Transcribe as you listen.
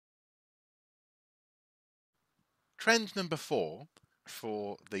trend number 4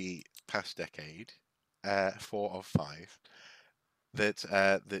 for the past decade, 4 of 5, that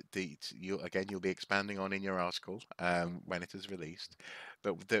you'll be expanding on in your article when it is released,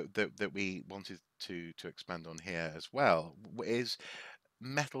 but that we wanted to expand on here as well is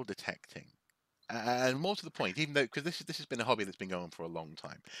metal detecting. And more to the point, even though, because this has been a hobby that's been going on for a long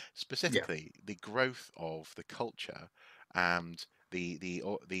time, Yeah. specifically the growth of the culture and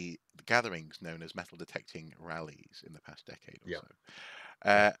the gatherings known as metal detecting rallies in the past decade or Yeah. so.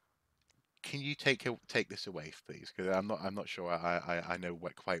 Yeah. Can you take this away, please? Because I'm not sure I know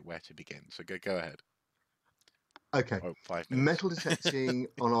quite where to begin. So go ahead. Okay. Oh, 5 minutes. Metal detecting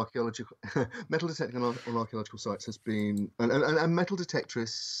on archaeological metal detecting on archaeological sites has been, and metal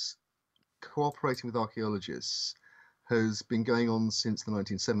detectorists cooperating with archaeologists has been going on since the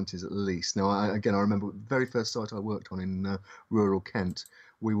 1970s at least. Now, I remember the very first site I worked on in rural Kent.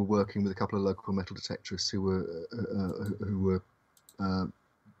 We were working with a couple of local metal detectorists who were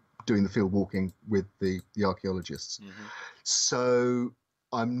doing the field walking with the archaeologists. Mm-hmm. So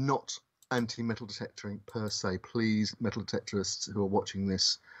I'm not anti-metal detectoring per se. Please, metal detectorists who are watching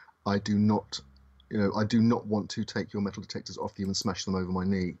this, I do not want to take your metal detectors off you and smash them over my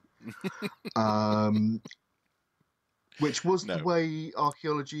knee. Which was the No. way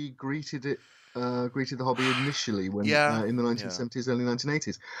archaeology greeted the hobby initially when Yeah. in the Yeah. 1970s, early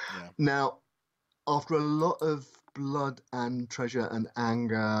 1980s. Yeah. Now, after a lot of blood and treasure and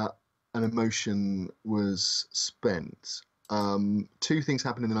anger and emotion was spent, two things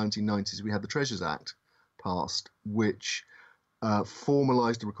happened in the 1990s. We had the Treasures Act passed, which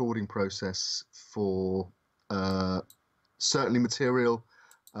formalized the recording process for certainly material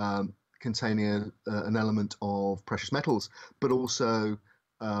containing an element of precious metals, but also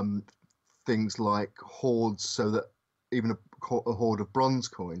things like hoards, so that even a hoard of bronze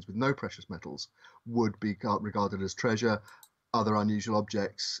coins with no precious metals would be regarded as treasure. Other unusual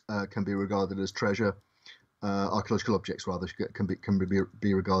objects can be regarded as treasure. Archaeological objects rather can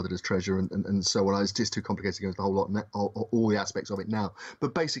be regarded as treasure, and so on. It's just too complicated to go into the whole lot, all the aspects of it now.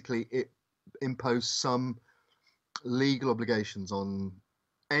 But basically, it imposed some legal obligations on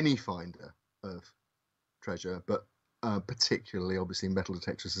any finder of treasure, but particularly obviously metal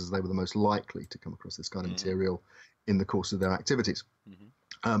detectors, as they were the most likely to come across this kind of material in the course of their activities.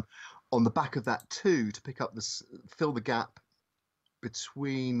 On the back of that too, to pick up this, fill the gap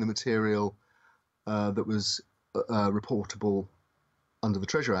between the material that was reportable under the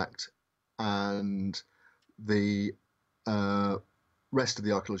Treasure Act and the rest of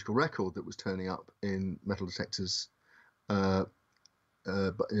the archaeological record that was turning up in metal detectors,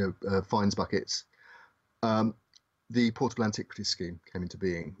 finds buckets. The Portable Antiquities scheme came into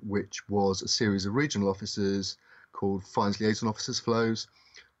being, which was a series of regional officers called Finds Liaison Officers, FLOs,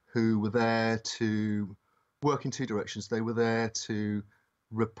 who were there to work in two directions. They were there to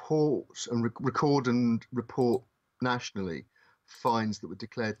report and record and report nationally finds that were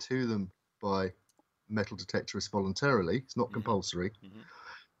declared to them by metal detectorists voluntarily. It's not compulsory.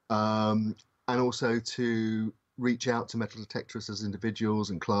 And also to reach out to metal detectorists as individuals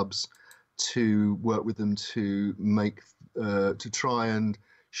and clubs to work with them to make to try and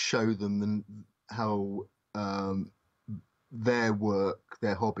show them how their work,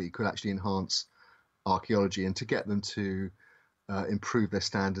 their hobby, could actually enhance archaeology, and to get them to improve their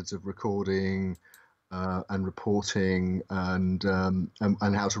standards of recording and reporting, and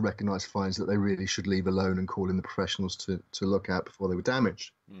how to recognise finds that they really should leave alone and call in the professionals to look at before they were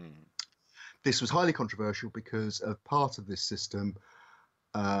damaged. This was highly controversial because of part of this system.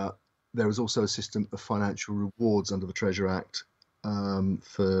 There was also a system of financial rewards under the Treasure Act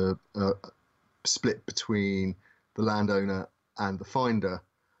for split between the landowner and the finder,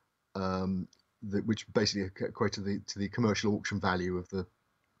 which basically equated to the commercial auction value of the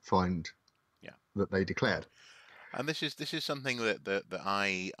find that they declared. And this is something that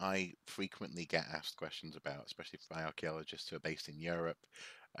I frequently get asked questions about, especially by archaeologists who are based in Europe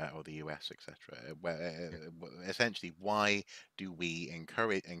or the US, etc. Where essentially, why do we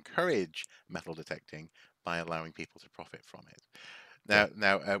encourage metal detecting by allowing people to profit from it?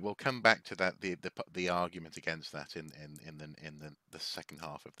 Now we'll come back to that, the argument against that in the second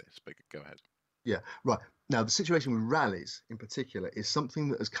half of this. But go ahead. Yeah, right. Now, the situation with rallies in particular is something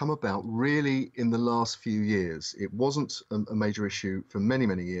that has come about really in the last few years. It wasn't a major issue for many,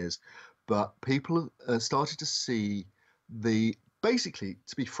 many years, but people have started to see basically,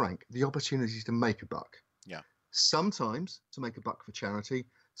 to be frank, the opportunity to make a buck. Yeah. Sometimes to make a buck for charity,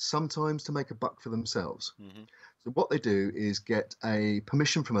 sometimes to make a buck for themselves. So what they do is get a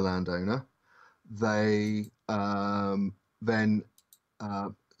permission from a landowner. They then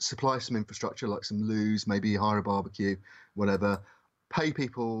supply some infrastructure like some loos, maybe hire a barbecue, whatever, pay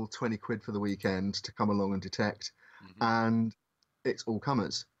people 20 quid for the weekend to come along and detect, Hmm. and it's all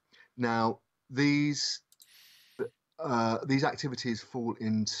comers. Now, these these activities fall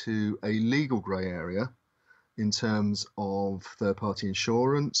into a legal grey area in terms of third-party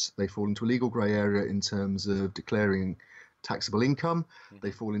insurance. They fall into a legal grey area in terms of declaring taxable income. They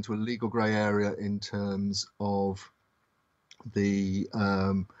Hmm. fall into a legal grey area in terms of the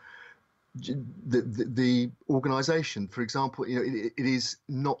the organisation. For example, it is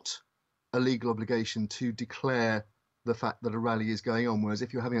not a legal obligation to declare the fact that a rally is going on. Whereas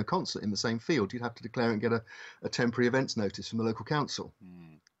if you're having a concert in the same field, you'd have to declare it and get a temporary events notice from the local council,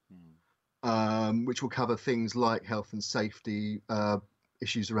 Mm. which will cover things like health and safety,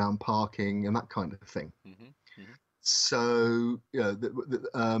 issues around parking, and that kind of thing. Hmm. Hmm. So,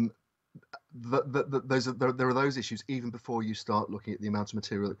 there are those issues even before you start looking at the amount of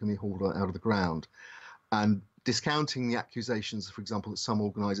material that can be hauled out of the ground, and discounting the accusations, for example, that some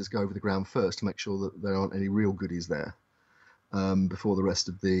organisers go over the ground first to make sure that there aren't any real goodies there, before the rest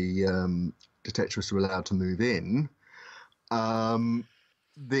of the detectorists are allowed to move in. Um,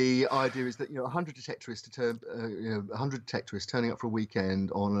 the idea is that 100 detectorists 100 detectorists turning up for a weekend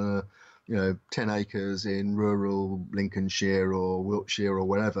on a 10 acres in rural Lincolnshire or Wiltshire or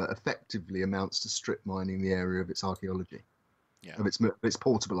wherever effectively amounts to strip mining the area of its archaeology, Yeah. of its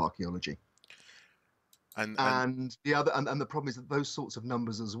portable archaeology. And And the problem is that those sorts of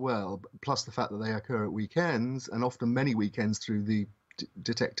numbers as well, plus the fact that they occur at weekends and often many weekends through the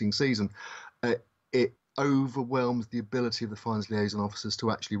detecting season, uh, it overwhelms the ability of the finds liaison officers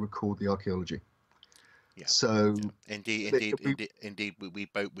to actually record the archaeology. yeah. So Yeah. Indeed, they- indeed, we, indeed,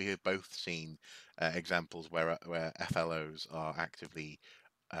 indeed. We have both seen examples where FLOs are actively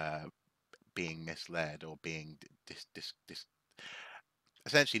uh, being misled or being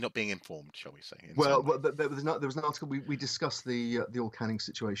essentially not being informed, shall we say, in some way. there was an article we discussed the All Canning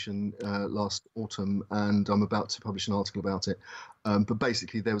situation last autumn, and I'm about to publish an article about it. But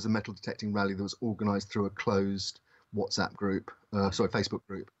basically, there was a metal detecting rally that was organised through a closed WhatsApp group, Mm. Facebook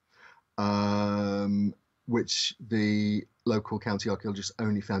group, which the local county archaeologists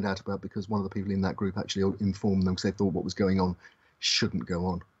only found out about because one of the people in that group actually informed them because they thought what was going on shouldn't go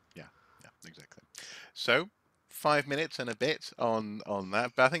on. Yeah, yeah, exactly. So 5 minutes and a bit on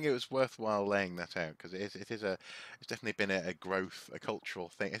that, but I think it was worthwhile laying that out because it's definitely been a growth, a cultural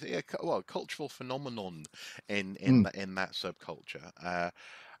thing. It's a cultural phenomenon Mm. in that subculture.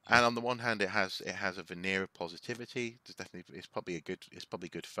 And on the one hand, it has a veneer of positivity. It's probably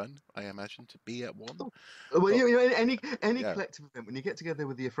good fun, I imagine, to be at one. Well, But any yeah, collective event when you get together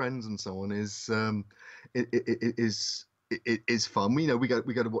with your friends and so on is it is fun. We go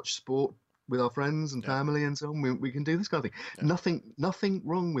to watch sport with our friends and yeah, family and so on. We can do this kind of thing. yeah, Nothing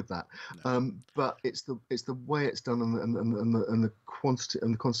wrong with that. no, But it's the way it's done and the quantity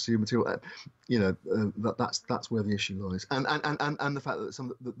of material. That's where the issue lies. And the fact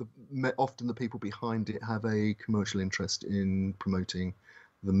that often the people behind it have a commercial interest in promoting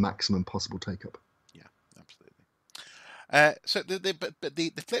the maximum possible take up. yeah, absolutely. So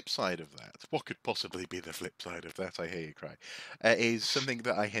the flip side of that, what could possibly be the flip side of that? I hear you cry, is something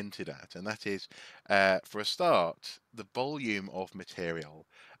that I hinted at, and that is, for a start, the volume of material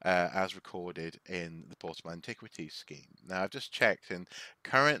as recorded in the Portable Antiquities scheme. Now I've just checked, and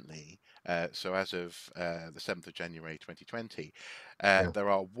currently, so as of the 7th of January 2020, Yeah. there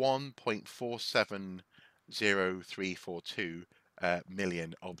are 1.470342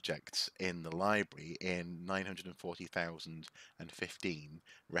 million objects in the library in 940,015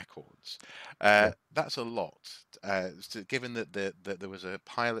 records. Yeah. That's a lot. So given that there was a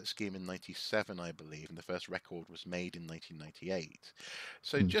pilot scheme in '97, I believe, and the first record was made in 1998.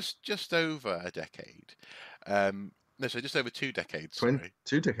 So Mm. just over a decade. No, so just over 2 decades. 20, Sorry,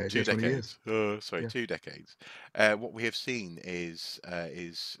 2 decades, yeah, two 20 years. decades. Sorry, Yeah. 2 decades. What we have seen is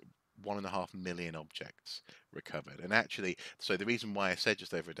 1.5 million objects recovered. And actually, so the reason why I said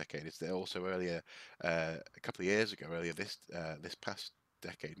just over a decade is that also earlier, a couple of years ago, earlier this past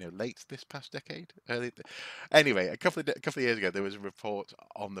decade, no, late this past decade, anyway, a couple of years ago, there was a report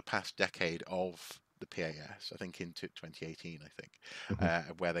on the past decade of the P.A.S. I think into 2018, I think,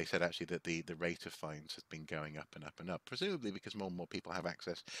 Mhm. where they said actually that the rate of fines has been going up and up and up, presumably because more and more people have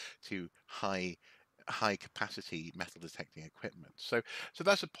access to high capacity metal detecting equipment. So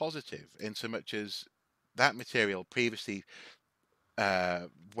that's a positive in so much as that material previously, uh,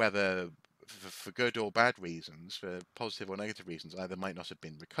 whether for good or bad reasons, for positive or negative reasons, either might not have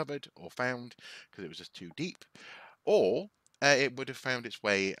been recovered or found because it was just too deep, or it would have found its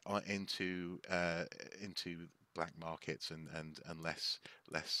way into black markets and less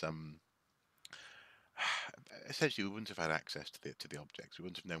essentially we wouldn't have had access to the objects. We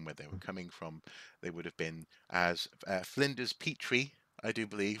wouldn't have known where they were coming from. They would have been, as Flinders Petrie, I do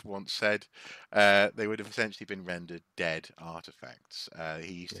believe, once said, they would have essentially been rendered dead artifacts.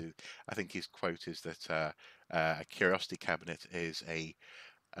 He used Yeah. to, I think his quote is that a curiosity cabinet is a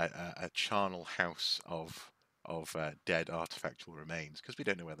charnel house of dead artifactual remains because we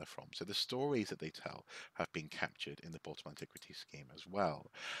don't know where they're from. So the stories that they tell have been captured in the portable antiquities scheme as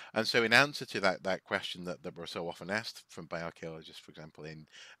well. And so, in answer to that question that we're so often asked by archaeologists, for example, in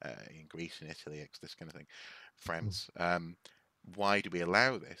Greece and Italy, this kind of thing, Mm. France, why do we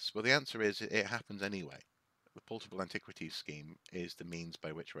allow this? Well, the answer is it happens anyway. The portable antiquities scheme is the means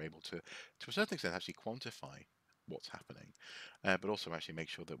by which we're able to a certain extent, actually quantify what's happening, but also actually make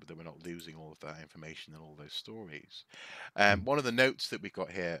sure that we're not losing all of that information and all those stories. Mm. One of the notes that we've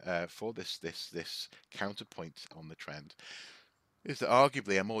got here for this counterpoint on the trend is that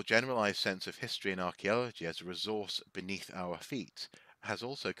arguably a more generalized sense of history and archaeology as a resource beneath our feet has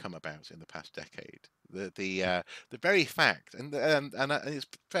also come about in the past decade. The very fact, and it's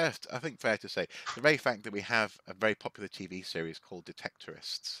fair, I think fair to say, the very fact that we have a very popular TV series called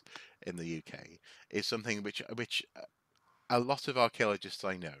Detectorists in the UK is something which a lot of archaeologists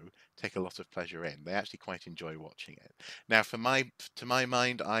I know take a lot of pleasure in. They actually quite enjoy watching it. Now, to my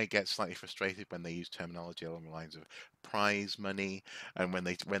mind, I get slightly frustrated when they use terminology along the lines of prize money, and when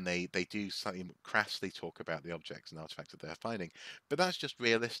they do slightly crassly talk about the objects and artifacts that they're finding. But that's just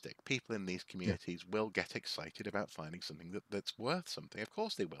realistic. People in these Yeah. communities will get excited about finding something that's worth something. Of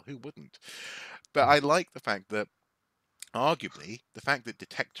course they will. Who wouldn't? But Mm. I like the fact that arguably, the fact that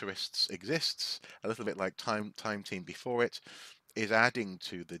detectorists exists, a little bit like Time Team before it, is adding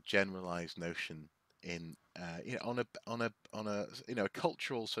to the generalized notion in on a a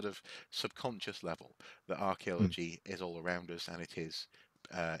cultural sort of subconscious level that Mm. archaeology is all around us and it is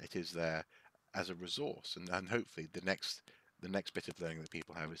there as a resource and hopefully the next bit of learning that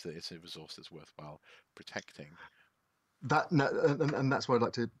people have is that it's a resource that's worthwhile protecting. That no, and that's why I'd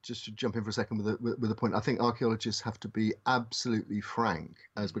like to just jump in for a second with a point. I think archaeologists have to be absolutely frank,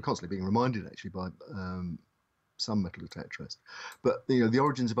 as we're Mm, constantly being reminded actually by some metal detectorists. But the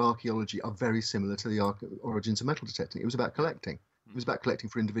origins of archaeology are very similar to the origins of metal detecting. It was about yeah. collecting. It was Hmm. about collecting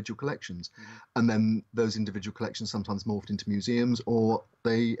for individual collections, Hmm. and then those individual collections sometimes morphed into museums, or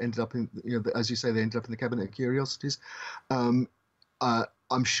they ended up in, as you say, they ended up in the cabinet of curiosities. Um,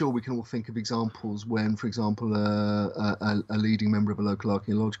 I'm sure we can all think of examples when, for example, a leading member of a local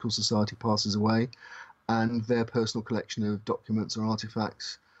archaeological society passes away, and their personal collection of documents or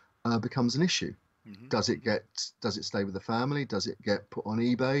artifacts becomes an issue. Hmm. Does it stay with the family? Does it get put on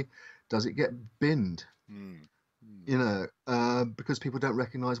eBay? Does it get binned? Hmm. Hmm. Because people don't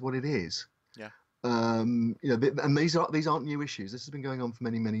recognise what it is. Yeah. And these aren't new issues. This has been going on for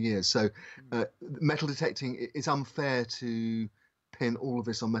many, many years. So, Hmm. metal detecting, it's unfair to pin all of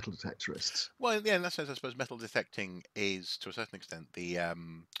this on metal detectorists. Well, yeah, in that sense, I suppose metal detecting is, to a certain extent, the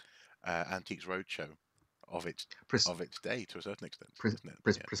Antiques Roadshow of its Pre- of its day, to a certain extent, pre- isn't it?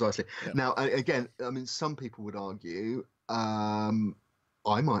 Yeah, Precisely. yeah. Now, again, I mean, some people would argue.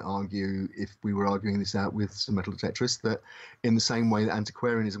 I might argue, if we were arguing this out with some metal detectorists, that in the same way that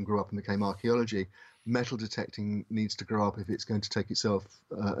antiquarianism grew up and became archaeology, metal detecting needs to grow up if it's going to take itself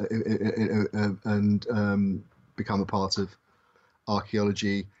and become a part of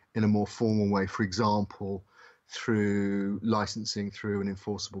archaeology in a more formal way. For example, through licensing, through an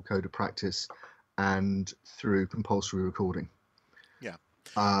enforceable code of practice, and through compulsory recording. Yeah.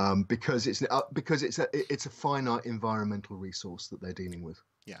 Because it's a finite environmental resource that they're dealing with.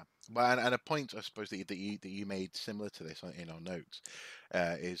 Yeah, well, and a point I suppose that you made similar to this in our notes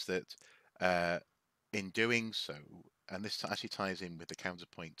is that uh, in doing so, and this actually ties in with the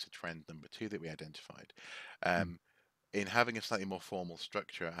counterpoint to trend number two that we identified. Mm, Um, in having a slightly more formal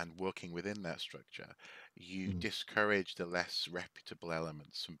structure and working within that structure, you mm, discourage the less reputable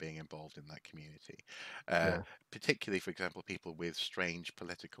elements from being involved in that community. Uh, yeah. Particularly, for example, people with strange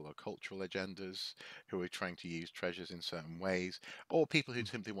political or cultural agendas who are trying to use treasures in certain ways, or people who Mm,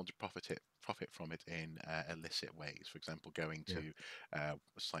 simply want to profit from it in illicit ways. For example, going yeah. to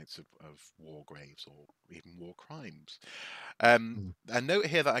sites of war graves or even war crimes. Mm, A note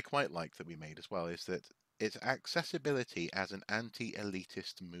here that I quite like that we made as well is that its accessibility as an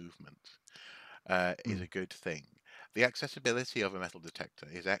anti-elitist movement is mm, a good thing. The accessibility of a metal detector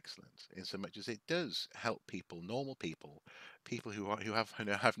is excellent in so much as it does help people, normal people, people who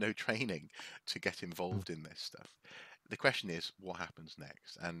have no training to get mm, involved in this stuff. The question is, what happens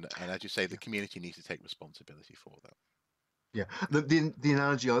next? And as you say, the yeah. community needs to take responsibility for that. Yeah, the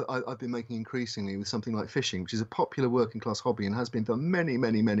analogy I've been making increasingly with something like fishing, which is a popular working class hobby and has been for many,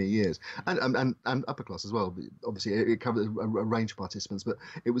 many, many years, and upper class as well. Obviously, it covers a range of participants, but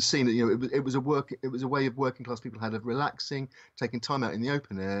it was seen that it was a way of working class people had of relaxing, taking time out in the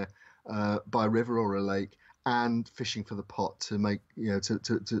open air, by a river or a lake, and fishing for the pot to make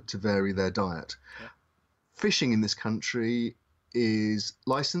to vary their diet. Yeah. Fishing in this country is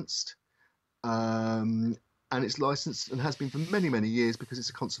licensed. Um, and it's licensed and has been for many, many years because it's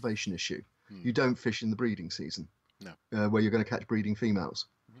a conservation issue. Hmm. You don't fish in the breeding season, No. where you're going to catch breeding females.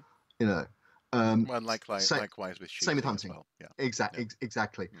 Mhm. You know, Well, and likewise with same with shooting as hunting. well. Yeah. Yeah.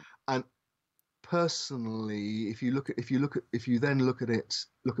 Exactly. Mm. And personally, if you then look at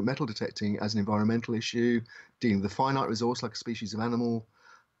metal detecting as an environmental issue, dealing with a finite resource like a species of animal,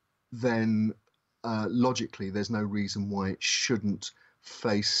 then logically, there's no reason why it shouldn't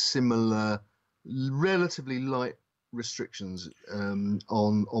face similar, relatively light restrictions on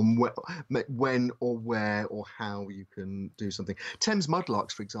when or where or how you can do something. Thames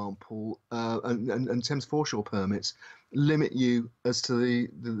mudlarks, for example, and Thames foreshore permits limit you as to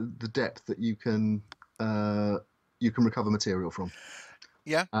the depth that you can recover material from.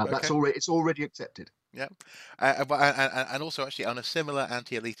 Yeah. That's Okay. already it's already accepted. Yeah, and also actually on a similar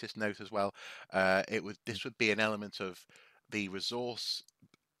anti-elitist note as well, this would be an element of the resource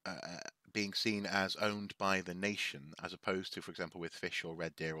uh, being seen as owned by the nation, as opposed to, for example, with fish or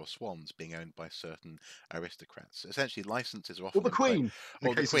red deer or swans being owned by certain aristocrats. Essentially, licenses are Or often the in place, Queen, in the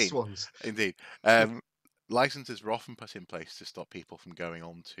or the case of Queen, swans. indeed. Licenses are often put in place to stop people from going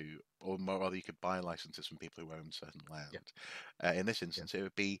on to, or more rather, you could buy licenses from people who own certain Yeah, land. In this yeah. instance, it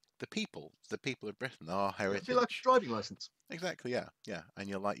would be the people of Britain, our Yeah, it'd be like a heritage. driving license. Exactly, yeah, yeah, and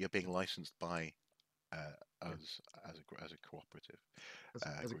you're being Yeah, licensed by yeah. us as a cooperative As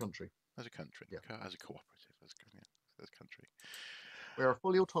a group, country. as a country, Yeah. as a cooperative, yeah, as a country. We are a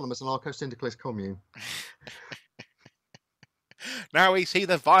fully autonomous anarcho-syndicalist commune. Now we see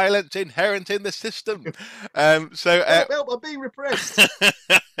the violence inherent in the system. Help, help, I'm being repressed.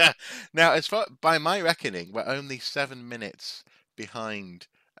 Now, as far by my reckoning, we're only 7 minutes behind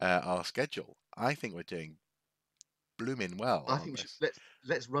our schedule. I think we're doing blooming well I on think we should this.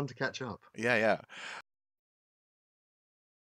 let's run to catch up. Yeah, yeah.